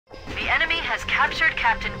has captured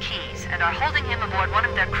Captain Keyes and are holding him aboard one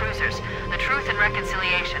of their cruisers, the Truth and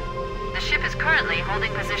Reconciliation. The ship is currently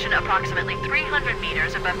holding position approximately 300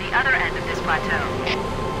 meters above the other end of this plateau.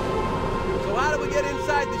 So how do we get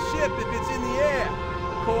inside the ship if it's in the air?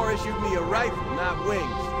 The Corps issued me a rifle, not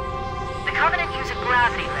wings. The Covenant use a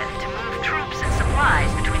gravity lift to move troops and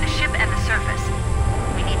supplies between the ship and the surface.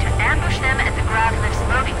 We need to ambush them at the grav lift's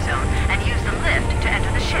loading zone and use the lift to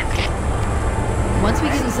enter the ship. Once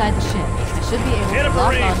we get inside the ship, I should be able to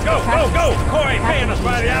lock on to go, go! Corps ain't paying us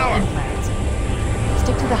by the hour!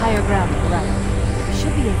 Stick to the higher ground to the right. We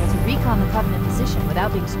should be able to recon the Covenant position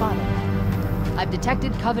without being spotted. I've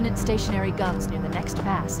detected Covenant stationary guns near the next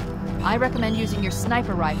pass. I recommend using your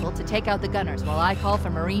sniper rifle to take out the gunners while I call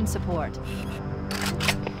for Marine support.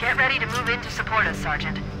 Get ready to move in to support us,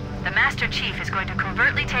 Sergeant. The Master Chief is going to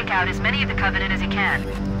covertly take out as many of the Covenant as he can.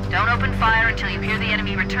 Don't open fire until you hear the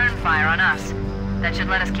enemy return fire on us. That should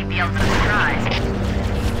let us keep the element of surprise.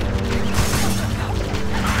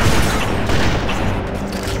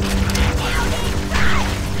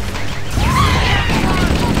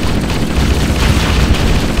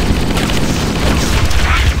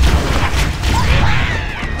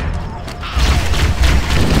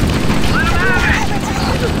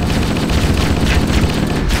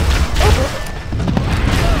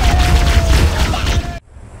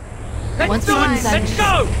 Once we get inside the ship,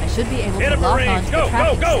 I should be able to lock on to the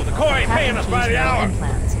traffic go! The Corps ain't paying us by the hour!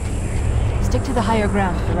 Implants. Stick to the higher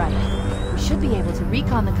ground to the right. We should be able to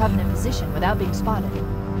recon the Covenant position without being spotted.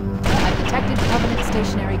 I've detected Covenant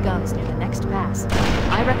stationary guns near the next pass.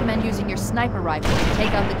 I recommend using your sniper rifle to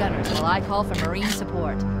take out the gunners while I call for Marine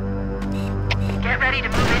support. Get ready to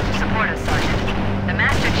move in to support us, Sergeant. The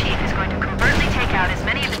Master Chief is going to covertly take out as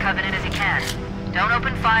many of the Covenant as he can. Don't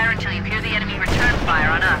open fire until you hear the enemy return fire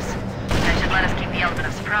on us. That should let us keep the element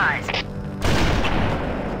of surprise.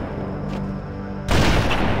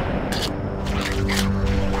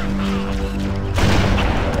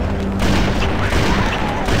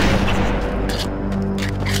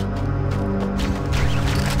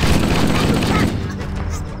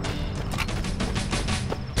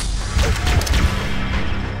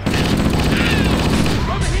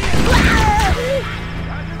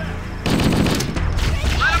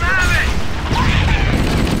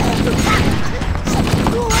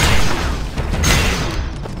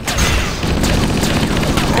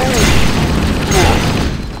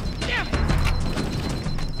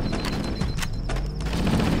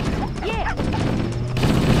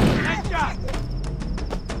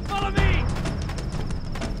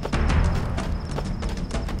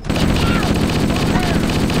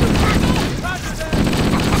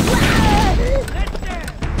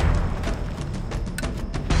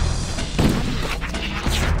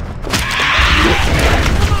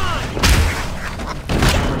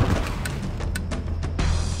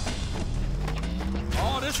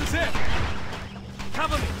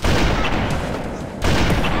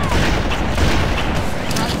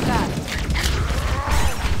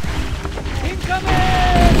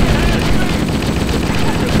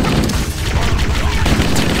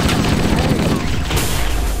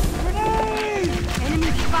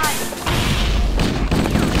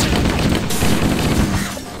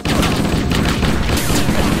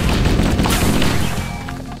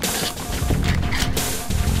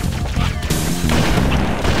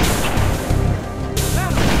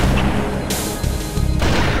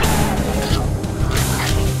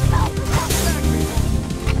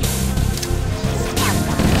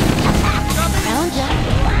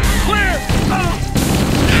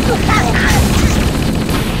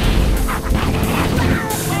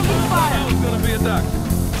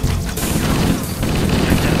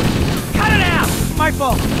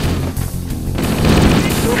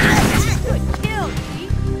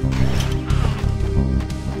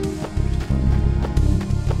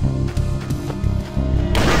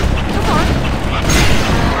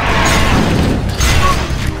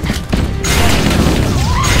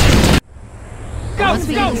 Once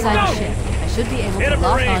we get inside the ship, I should be able to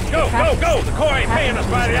lock on to the traffic. Go! The Corps ain't paying us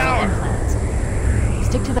by the hour! Implants.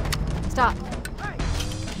 Stick to the... Stop.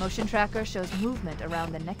 Motion tracker shows movement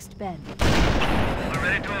around the next bend. We're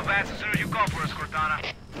ready to advance as soon as you call for us,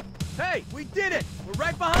 Cortana. Hey, we did it! We're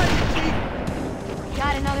right behind you, Chief!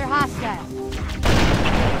 Got another hostile.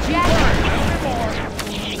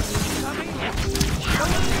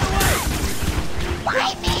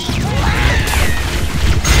 Why me?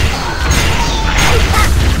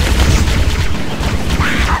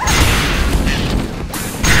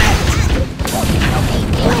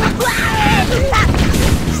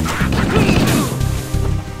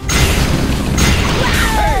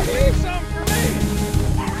 Hey, leave some for me!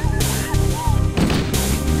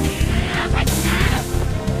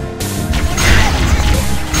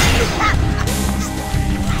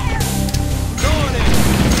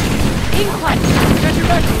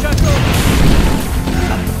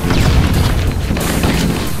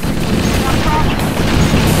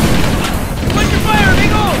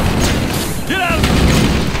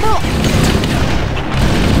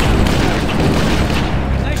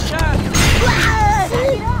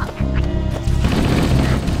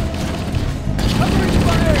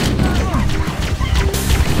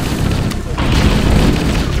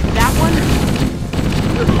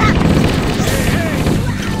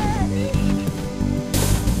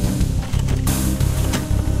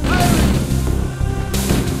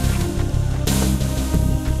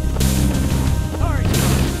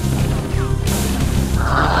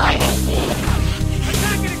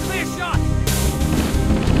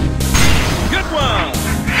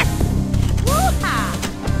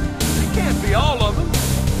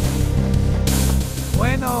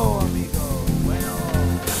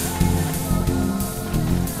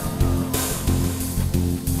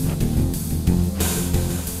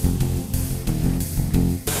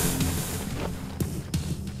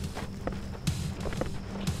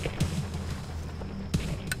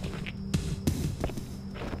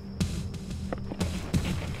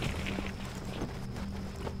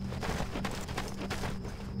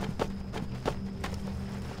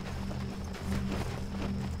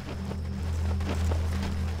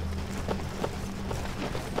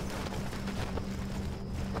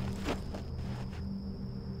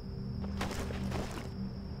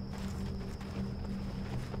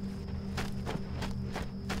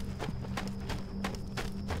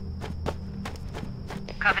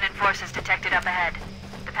 Covenant forces detected up ahead.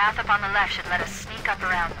 The path up on the left should let us sneak up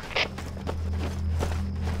around them.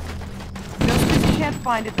 Just because you can't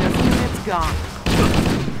find it doesn't mean it's gone.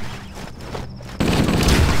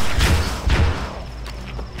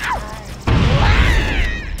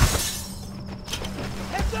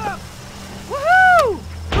 Heads up! Woohoo!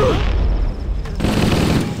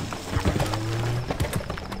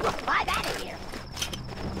 Live out of here.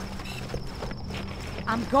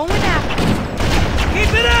 I'm going after it. Keep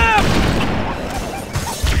it up!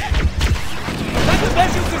 That's the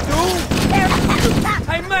best you could do?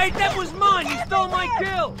 Hey mate, that was mine! You stole my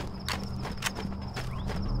kill!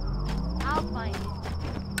 I'll find it.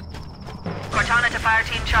 Cortana to Fire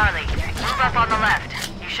Team Charlie. Move up on the left.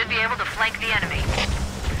 You should be able to flank the enemy.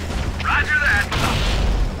 Roger that.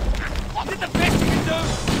 Is it the best you can do?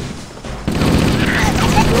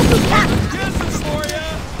 Here's some for ya!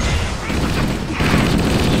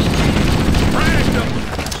 Fragged them!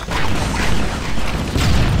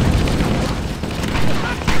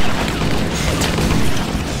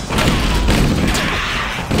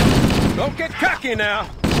 Don't get cocky now!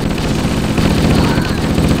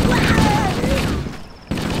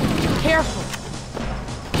 Careful.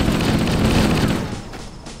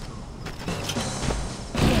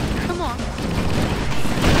 Come on.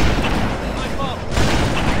 My fault.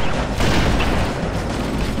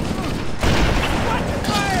 Watch the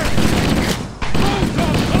fire! Move,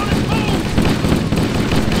 Tony, move!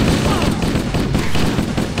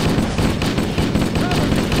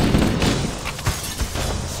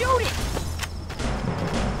 Shoot it!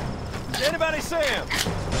 Did anybody see him?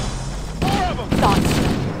 4 of them! Thoughts.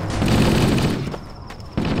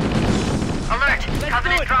 Alert!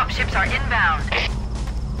 Covenant dropships are inbound.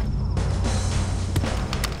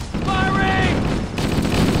 Firing!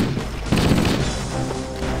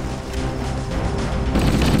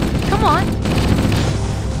 Come on.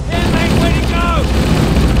 Yeah, mate, way to go!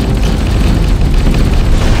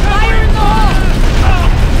 Fire in the hole!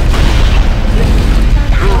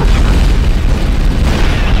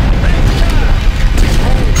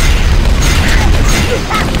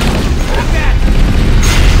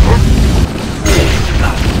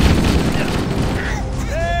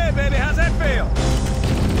 Hey, baby, how's that feel?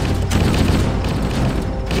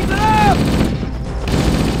 Keep it up!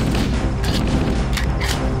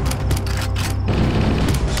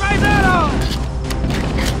 Try that on!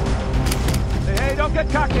 Hey, don't get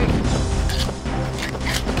cocky.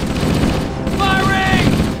 Firing!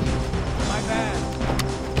 My bad.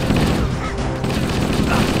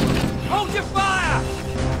 Hold your fire!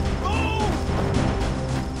 Move!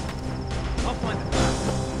 I'll find the fire.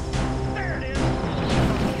 There it is.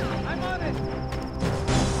 I'm on it.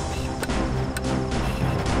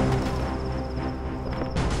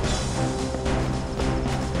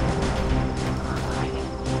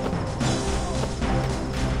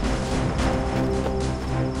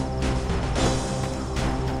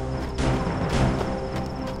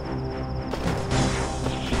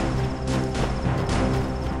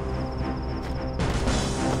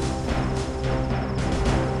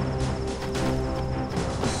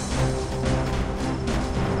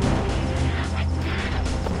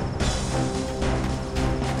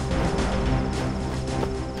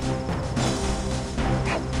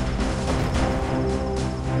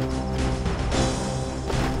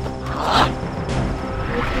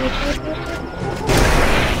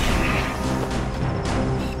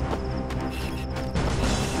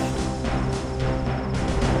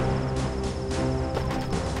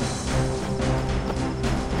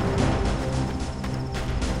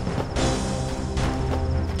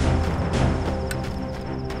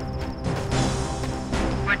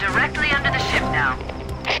 We're directly under the ship now.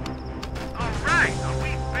 Alright, are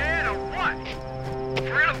we bad or what? If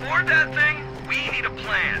we're gonna board that thing, we need a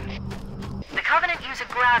plan. The Covenant use a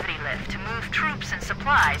gravity lift to move troops and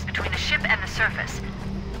supplies between the ship and the surface.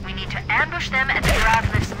 We need to ambush them at the grav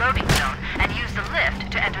lift's loading zone and use the lift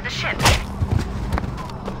to enter the ship.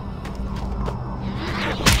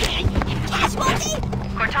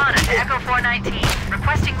 Cortana to Echo 419,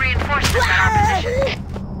 requesting reinforcements at our position.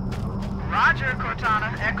 Roger,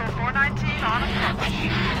 Cortana. Echo 419 on approach.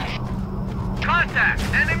 Contact!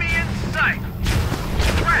 Enemy in sight!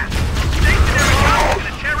 Crap! Stationary guns in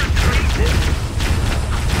a terrorist breach!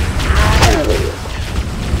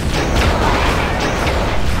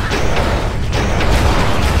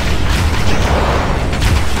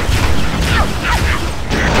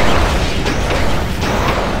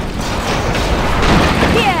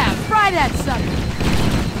 Yeah, fry that sucker.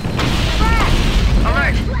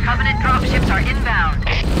 Alert! Covenant dropships are inbound.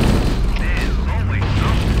 There's always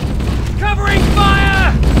something. Covering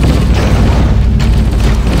fire!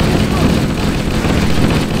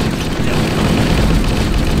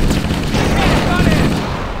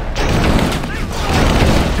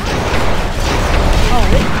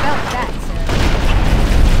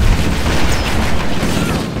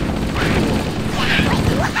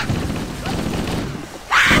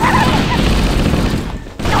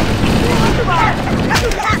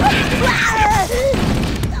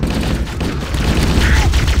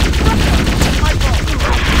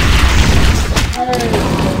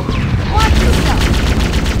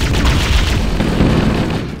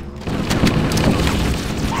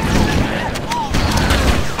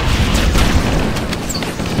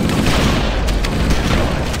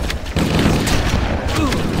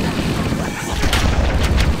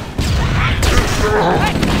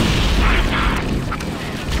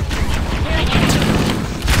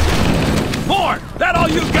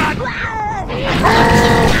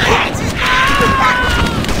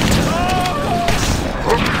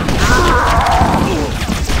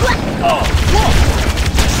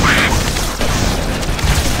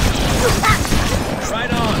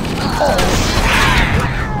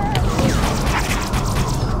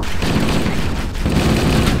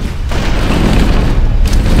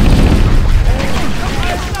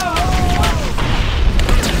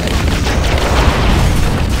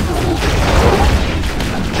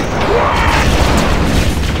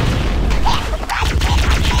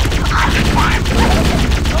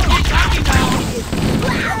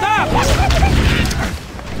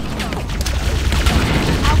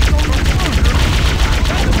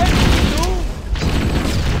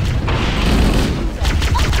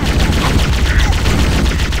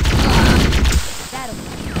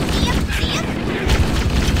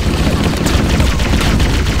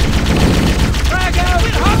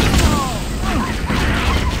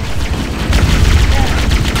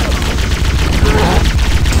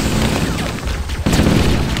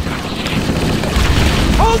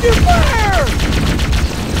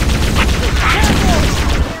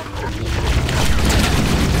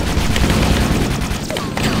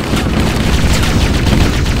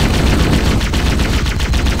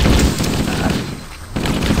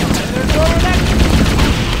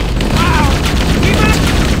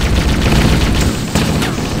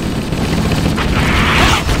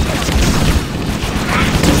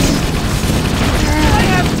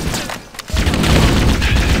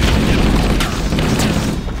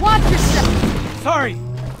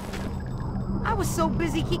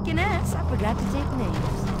 kicking ass. I forgot to take names.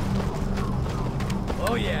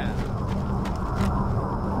 Oh yeah.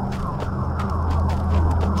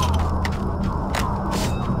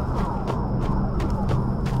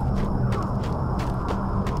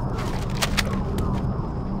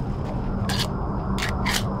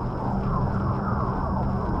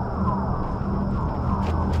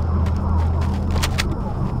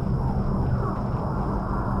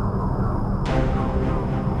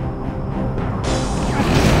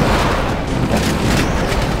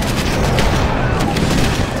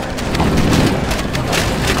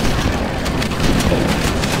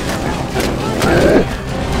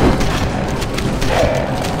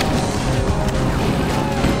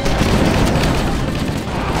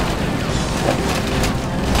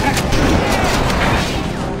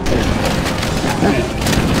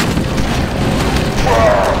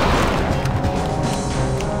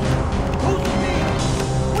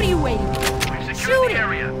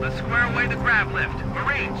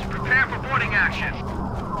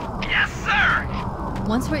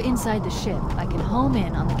 Once we're inside the ship, I can home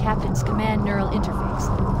in on the captain's command neural interface.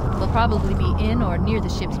 They'll probably be in or near the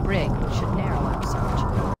ship's brig, which should narrow our search.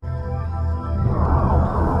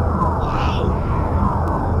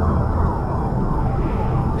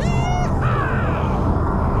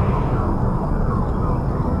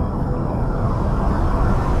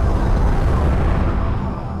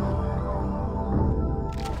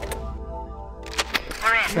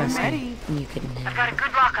 We're in. Ready? You can I've got a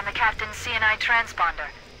good lock on the captain's CNI transponder.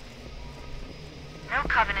 No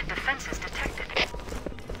Covenant defenses detected.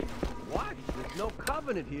 What? There's no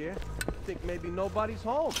Covenant here. I think maybe nobody's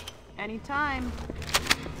home. Anytime.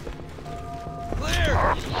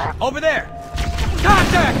 Clear! Over there!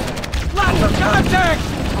 Contact! Lots of contact!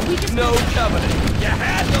 Are we just No Covenant. You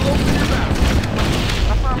had to open your mouth.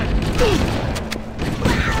 Affirmative.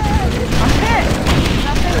 I'm hit!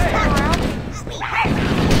 Nothing around.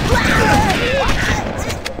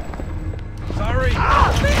 Sorry.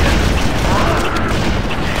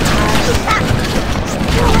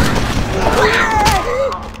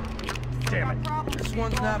 Damn it. This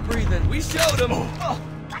one's not breathing. We showed him. You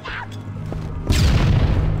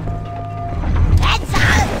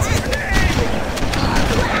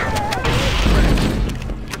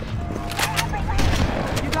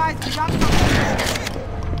guys, we got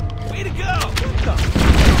something. Way to go.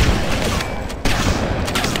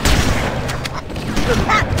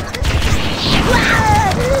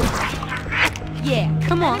 Yeah,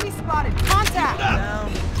 come on. Enemy spotted. Contact.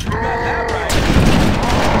 Down. You got that right.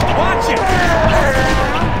 Watch it!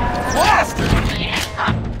 Blaster!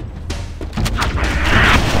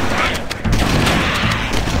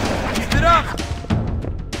 Keep it up!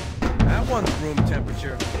 That one's room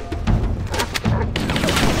temperature.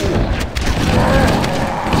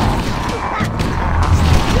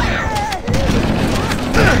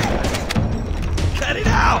 Cut it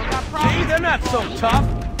out! See, they're not so tough.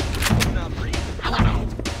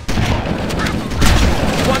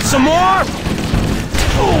 Want some more?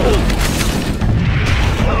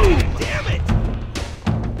 Oh, damn it!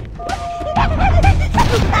 Out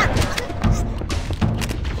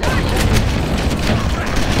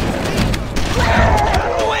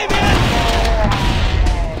of the way, man!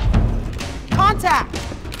 Contact.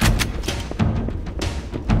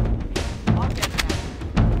 I'll get that.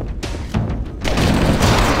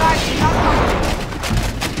 You guys, we got something.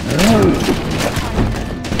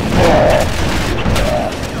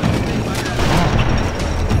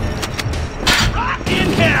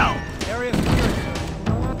 Inhale! Area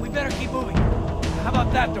clear. We better keep moving. How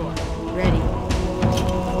about that door? ready.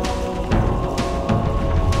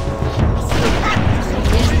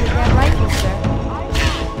 That rifle, sir.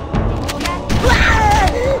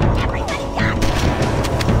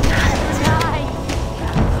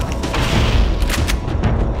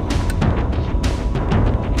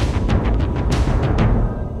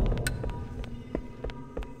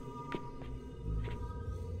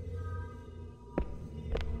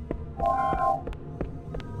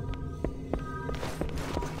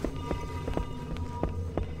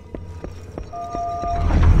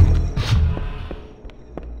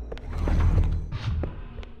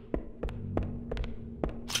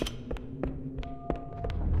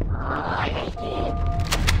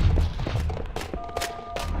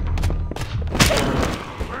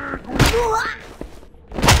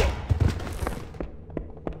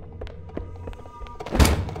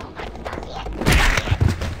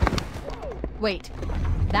 Wait,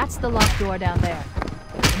 that's the locked door down there.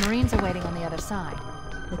 The Marines are waiting on the other side.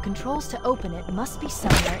 The controls to open it must be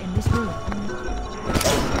somewhere in this room.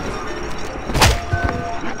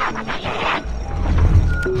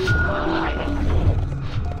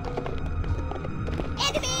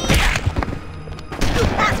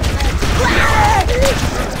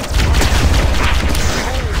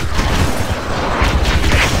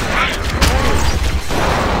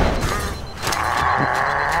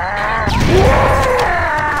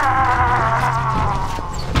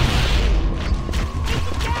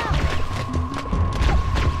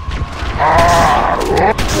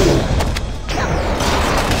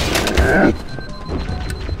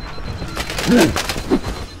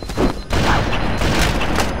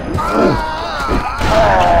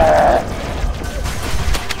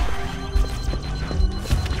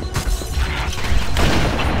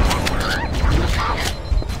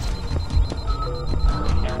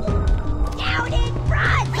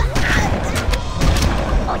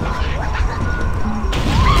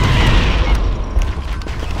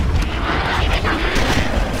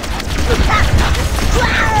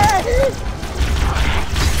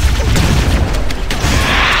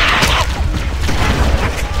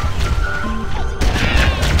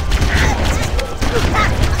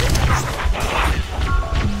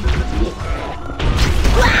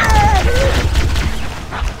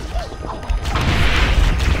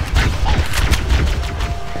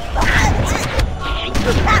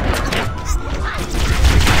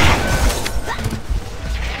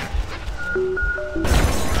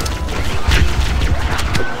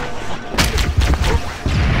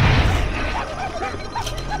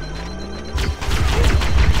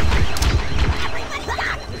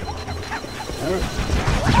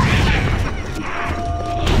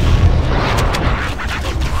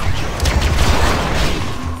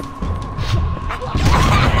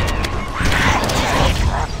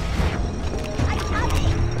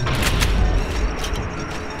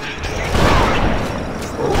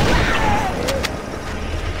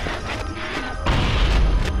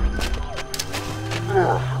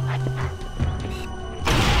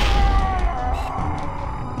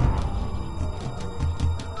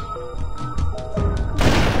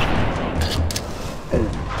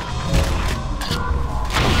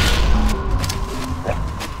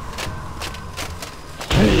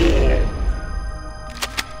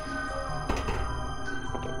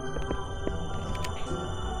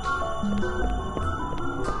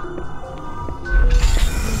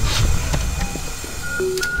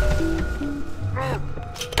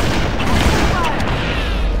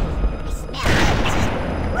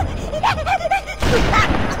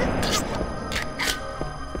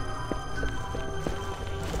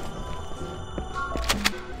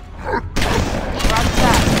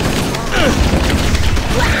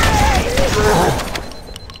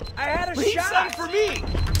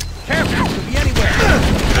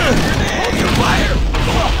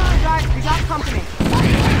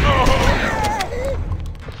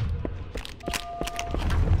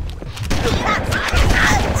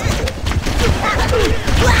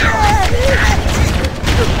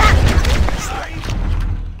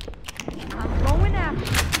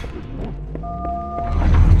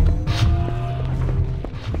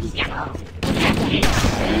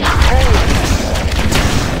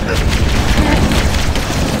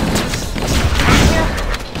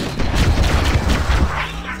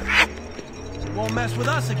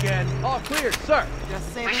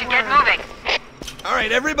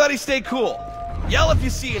 Everybody stay cool. Yell if you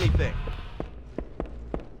see anything.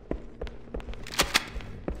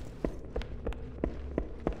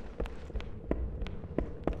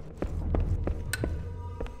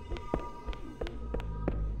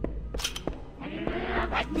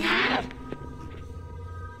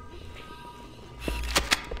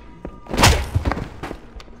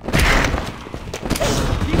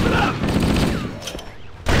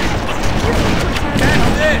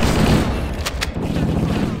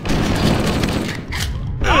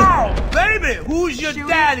 Who's your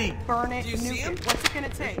daddy? Burn it, Do you see him? What's it gonna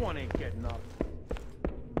take? This one ain't getting up.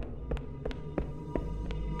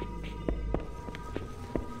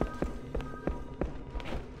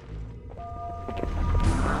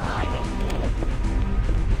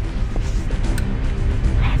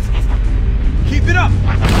 Keep it up!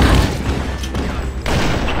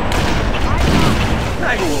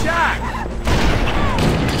 Nice shot!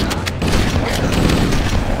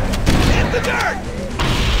 Hit the dirt!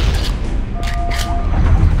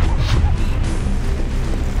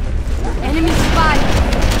 Enemy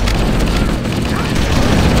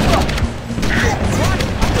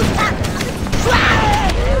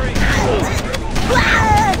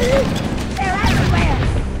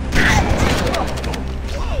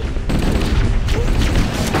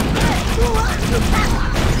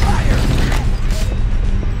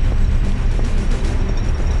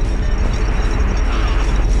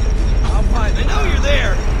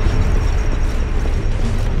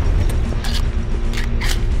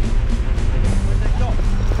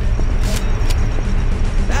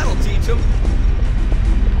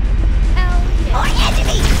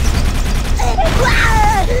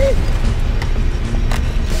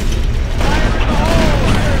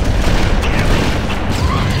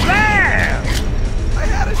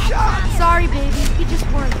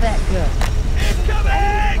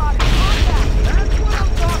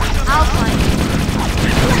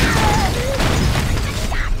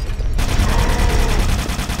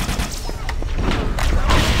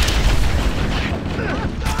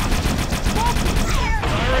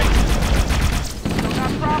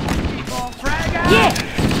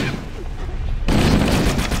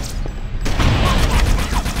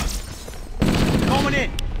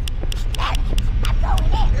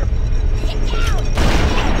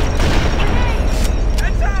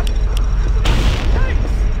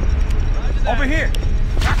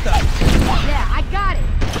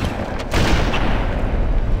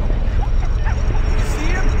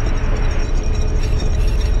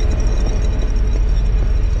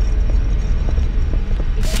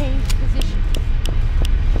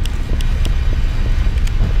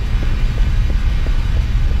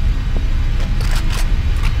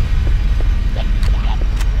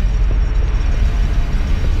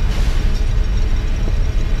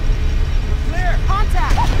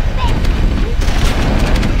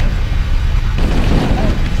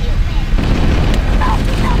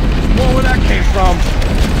from.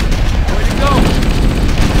 Way to go!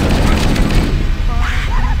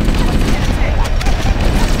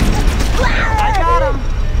 I got him.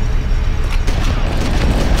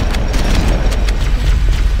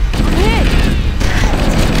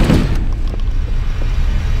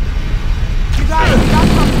 You got it. You got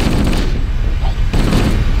something.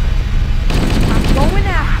 I'm going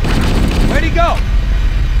after. Where'd he go?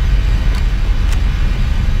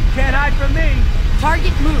 Can't hide from me.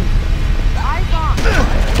 Target move. Eyes on.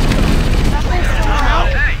 Nothing's still out.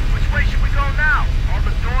 Hey, which way should we go now? All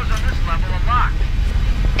the doors on this level are locked.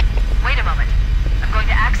 Wait a moment. I'm going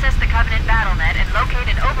to access the Covenant BattleNet and locate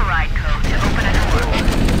an override code to open a door.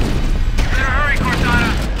 You better hurry, Cortana.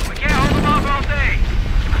 We can't hold them off all day.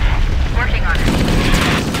 Working on it.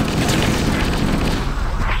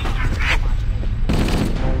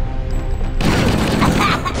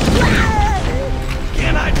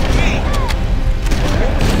 Can't hide from me.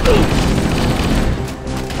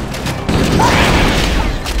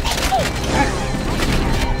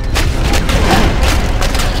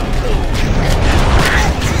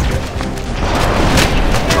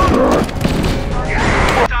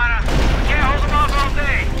 Cortana, we can't hold them off all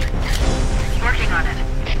day. Working on it.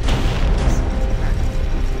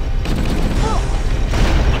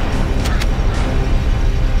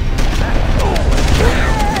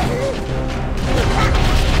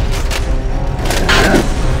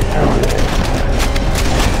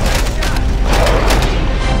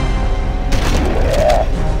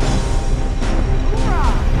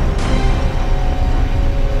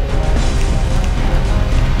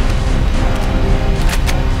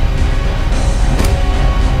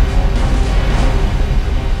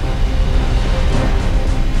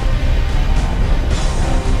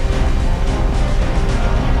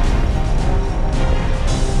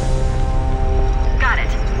 Got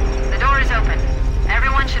it. The door is open.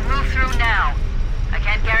 Everyone should move through now. I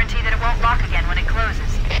can't guarantee that it won't lock again when it closes.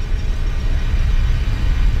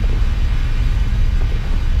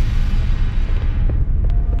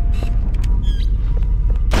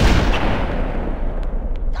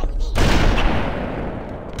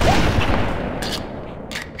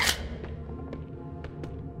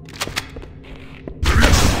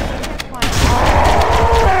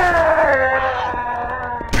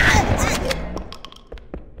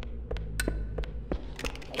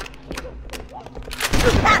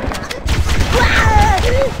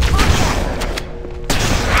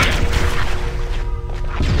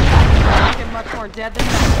 Looking much more dead than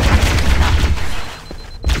that.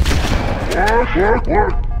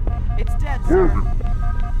 It's dead, sir.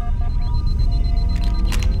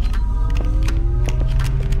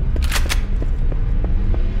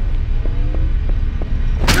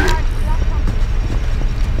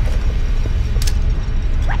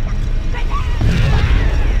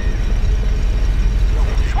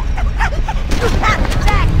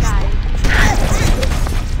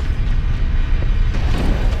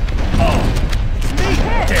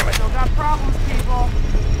 Still got problems, people.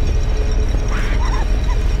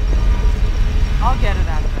 I'll get it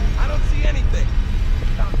out of there. I don't see anything.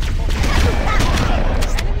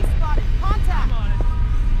 Enemy spotted. Contact.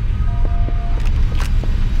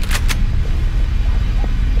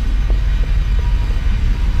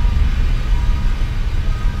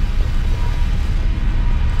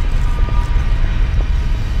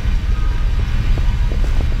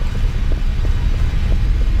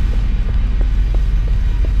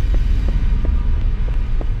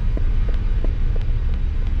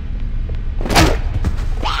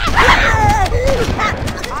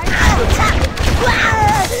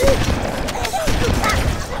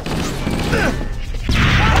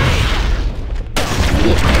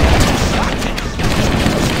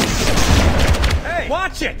 Hey,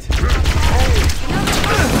 watch it!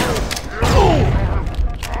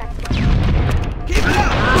 Keep it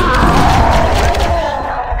up!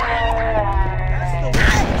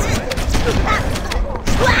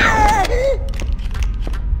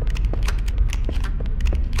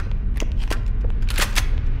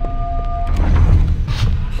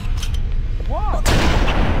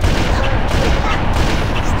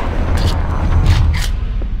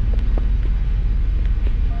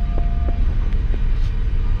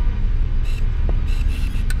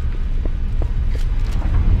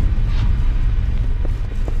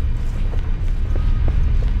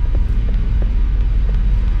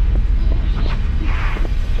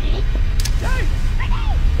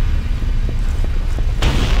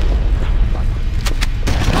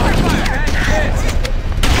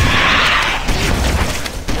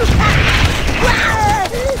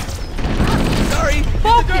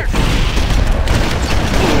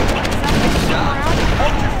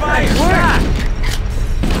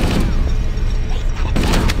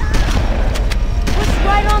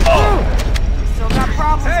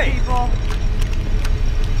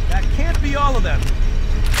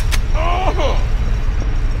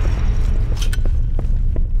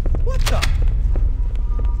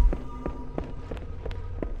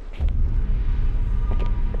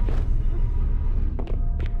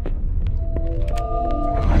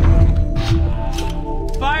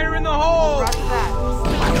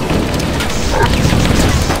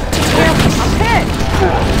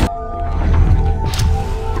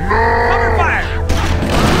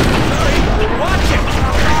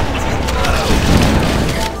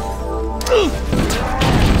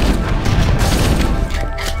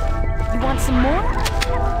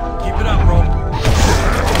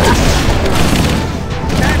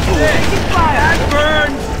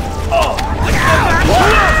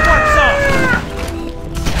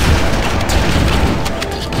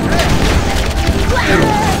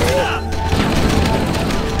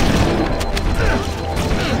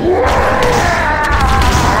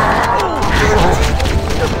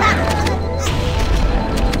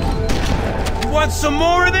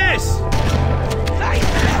 this!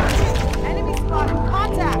 Enemy spotted.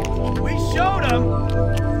 Contact. We showed him!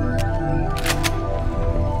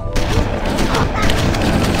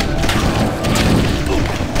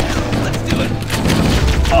 Let's do it!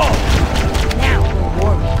 Now we're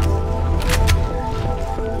warriors.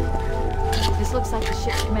 This looks like the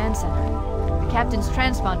ship's command center. The captain's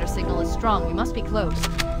transponder signal is strong. We must be close.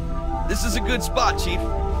 This is a good spot, Chief.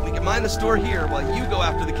 We can mine the store here while you go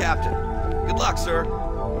after the captain. Good luck, sir.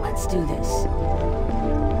 Let's do this.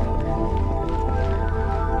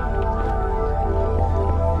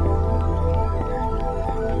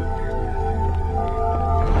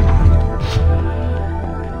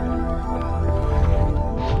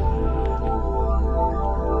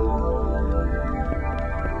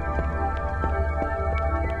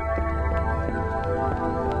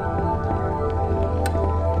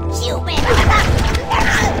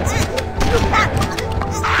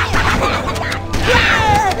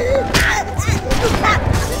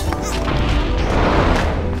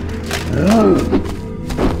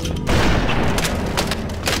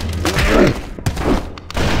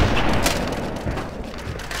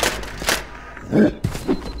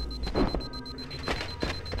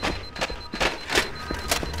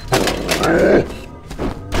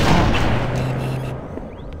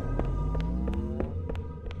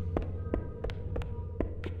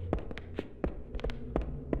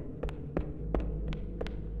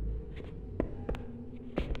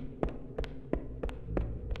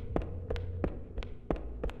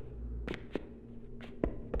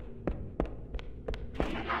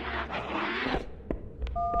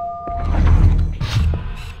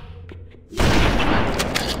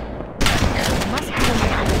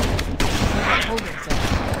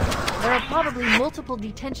 Probably multiple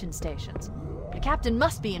detention stations. The captain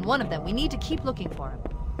must be in one of them. We need to keep looking for him.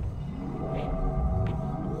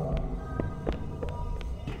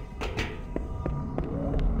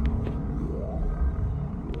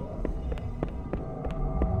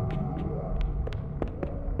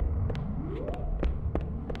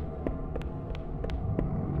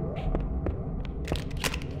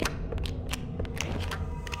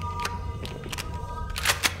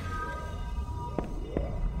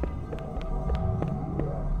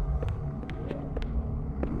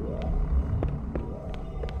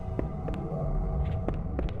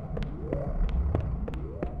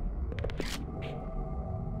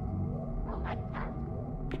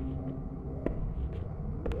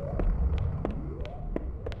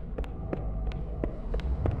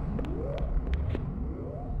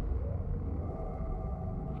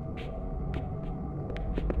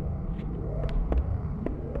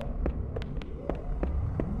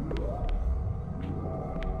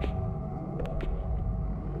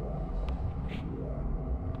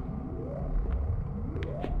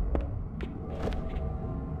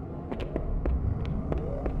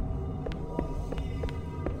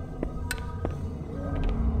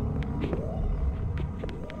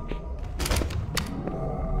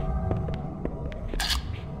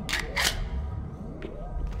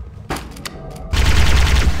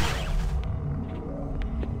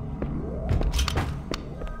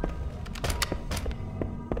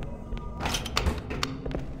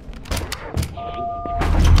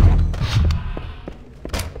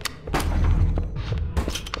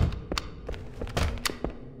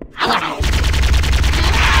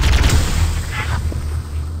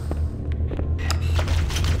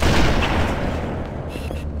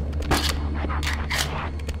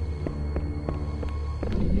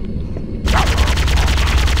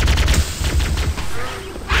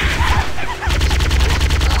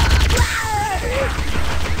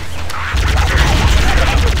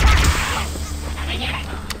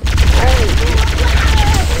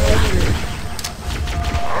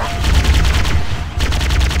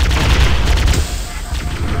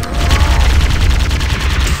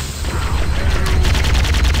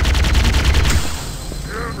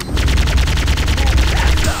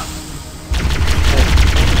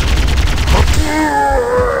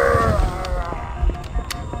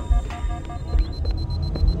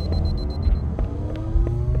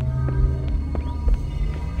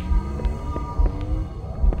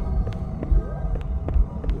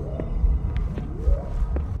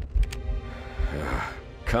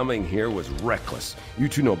 Coming here was reckless. You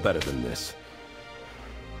two know better than this.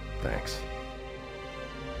 Thanks.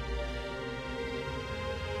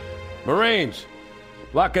 Marines,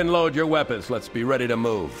 lock and load your weapons. Let's be ready to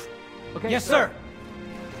move. Okay, yes, sir.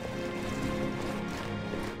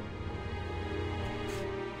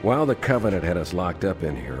 While the Covenant had us locked up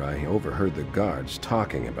in here, I overheard the guards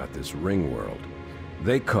talking about this ring world.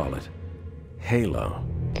 They call it Halo.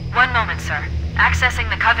 One moment, sir. Accessing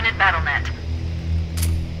the Covenant BattleNet.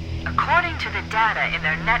 According to the data in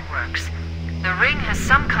their networks, the ring has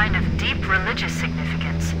some kind of deep religious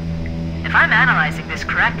significance. If I'm analyzing this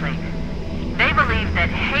correctly, they believe that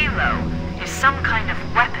Halo is some kind of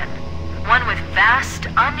weapon, one with vast,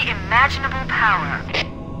 unimaginable power.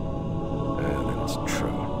 Then it's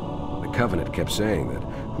true. The Covenant kept saying that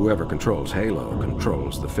whoever controls Halo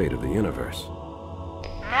controls the fate of the universe.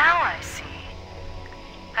 Now I see.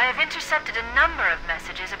 I have intercepted a number of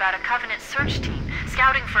messages about a Covenant search team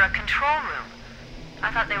scouting for a control room.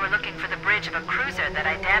 I thought they were looking for the bridge of a cruiser that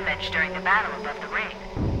I damaged during the battle above the ring.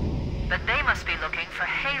 But they must be looking for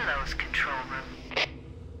Halo's control room.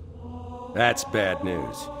 That's bad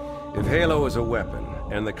news. If Halo is a weapon,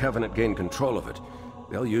 and the Covenant gain control of it,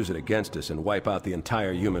 they'll use it against us and wipe out the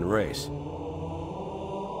entire human race.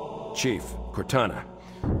 Chief, Cortana,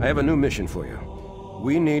 I have a new mission for you.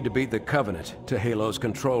 We need to beat the Covenant to Halo's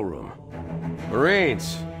control room.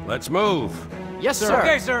 Marines, let's move! Yes, sir.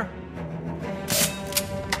 Okay, sir.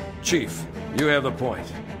 Chief, you have the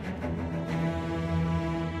point.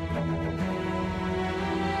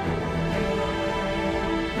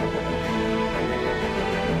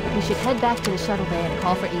 We should head back to the shuttle bay and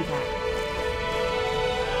call for evac.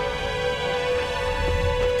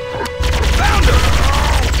 Found her!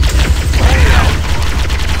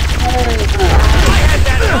 I had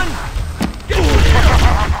that gun!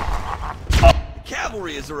 The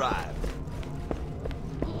cavalry has arrived.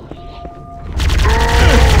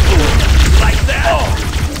 Like that?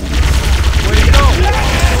 Way to go!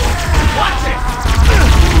 Watch it!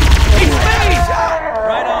 He's made!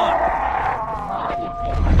 Right on.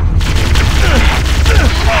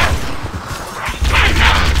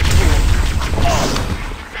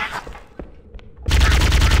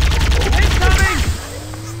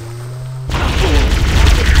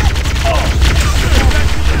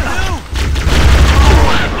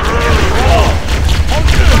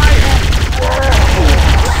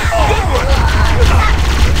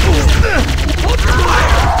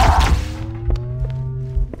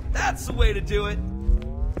 That's the way to do it.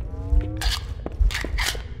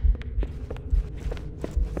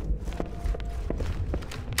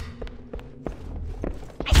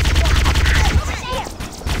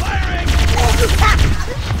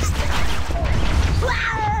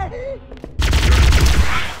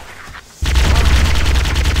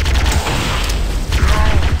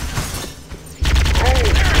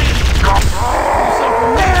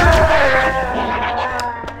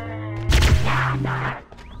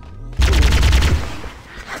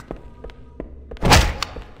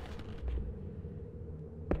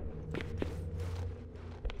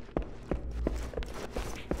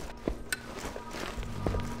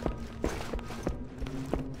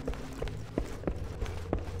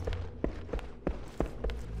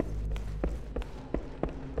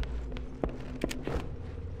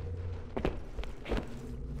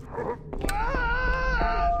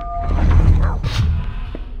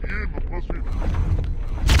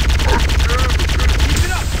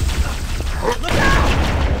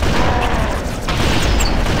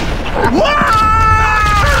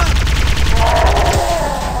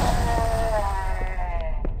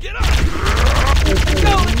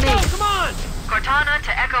 Cortana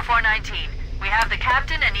to Echo 419. We have the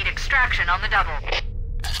captain and need extraction on the double.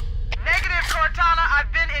 Negative, Cortana.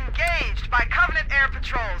 I've been engaged by Covenant air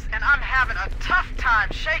patrols, and I'm having a tough time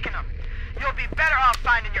shaking them. You'll be better off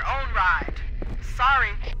finding your own ride.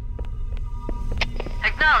 Sorry.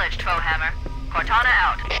 Acknowledged, Foehammer. Cortana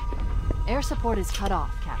out. Air support is cut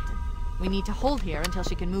off, Captain. We need to hold here until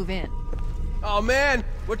she can move in. Oh man,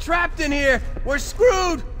 we're trapped in here! We're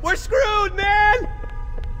screwed! We're screwed, man!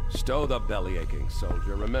 Stow the belly aching,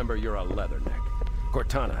 soldier. Remember, you're a leatherneck.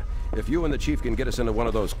 Cortana, if you and the Chief can get us into one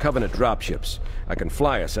of those Covenant dropships, I can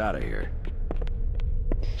fly us out of here.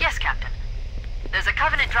 Yes, Captain. There's a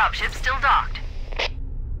Covenant dropship still docked.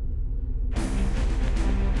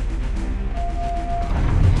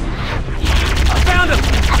 I found him!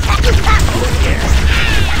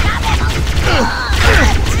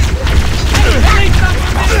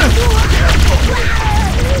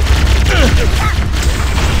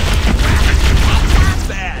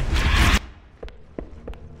 Bad.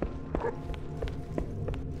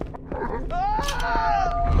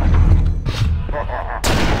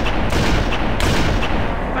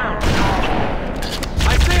 I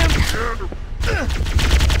see him!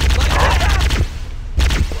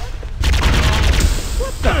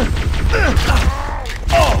 What the?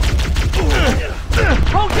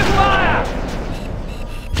 Hold your fire!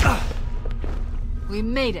 We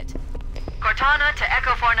made it. Cortana to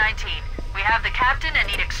Echo 419. We have the captain and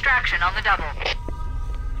need extraction on the double.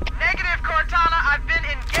 Cortana, I've been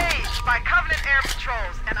engaged by Covenant air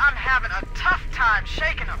patrols, and I'm having a tough time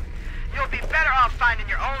shaking them. You'll be better off finding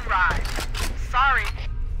your own ride. Sorry.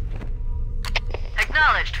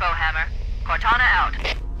 Acknowledged, Foehammer. Cortana out.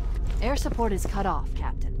 Air support is cut off,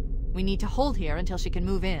 Captain. We need to hold here until she can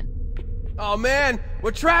move in. Oh man,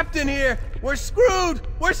 we're trapped in here! We're screwed!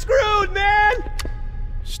 We're screwed, man!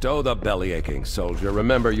 Stow the belly aching, soldier.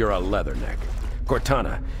 Remember, you're a leatherneck.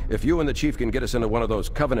 Cortana, if you and the Chief can get us into one of those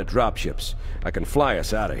Covenant dropships, I can fly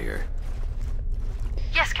us out of here.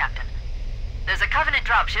 Yes, Captain. There's a Covenant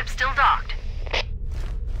dropship still docked.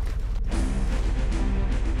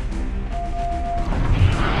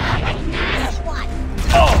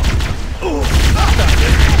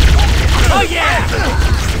 Oh yeah!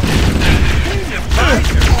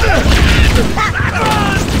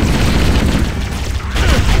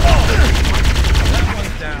 That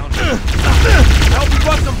one's down. I hope you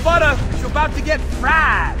brought some butter, 'cause you're about to get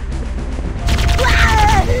fried.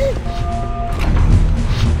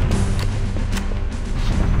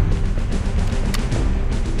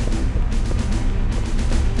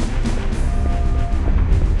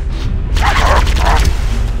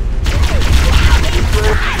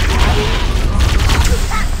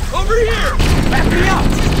 Over here! Back me up!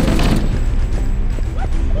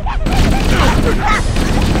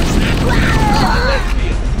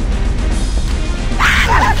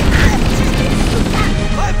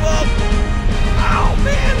 Light bulb! Ow,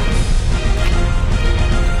 man!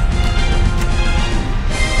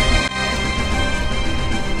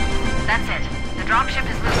 That's it. The dropship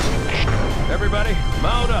is loose. Everybody,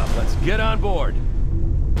 mount up. Let's get on board.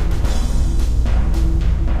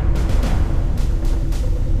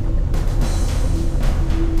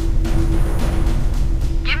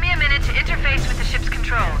 Give me a minute to interface with the ship's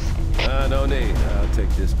controls. No need. I'll take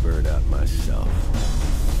this bird out myself.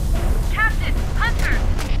 Captain! Hunter!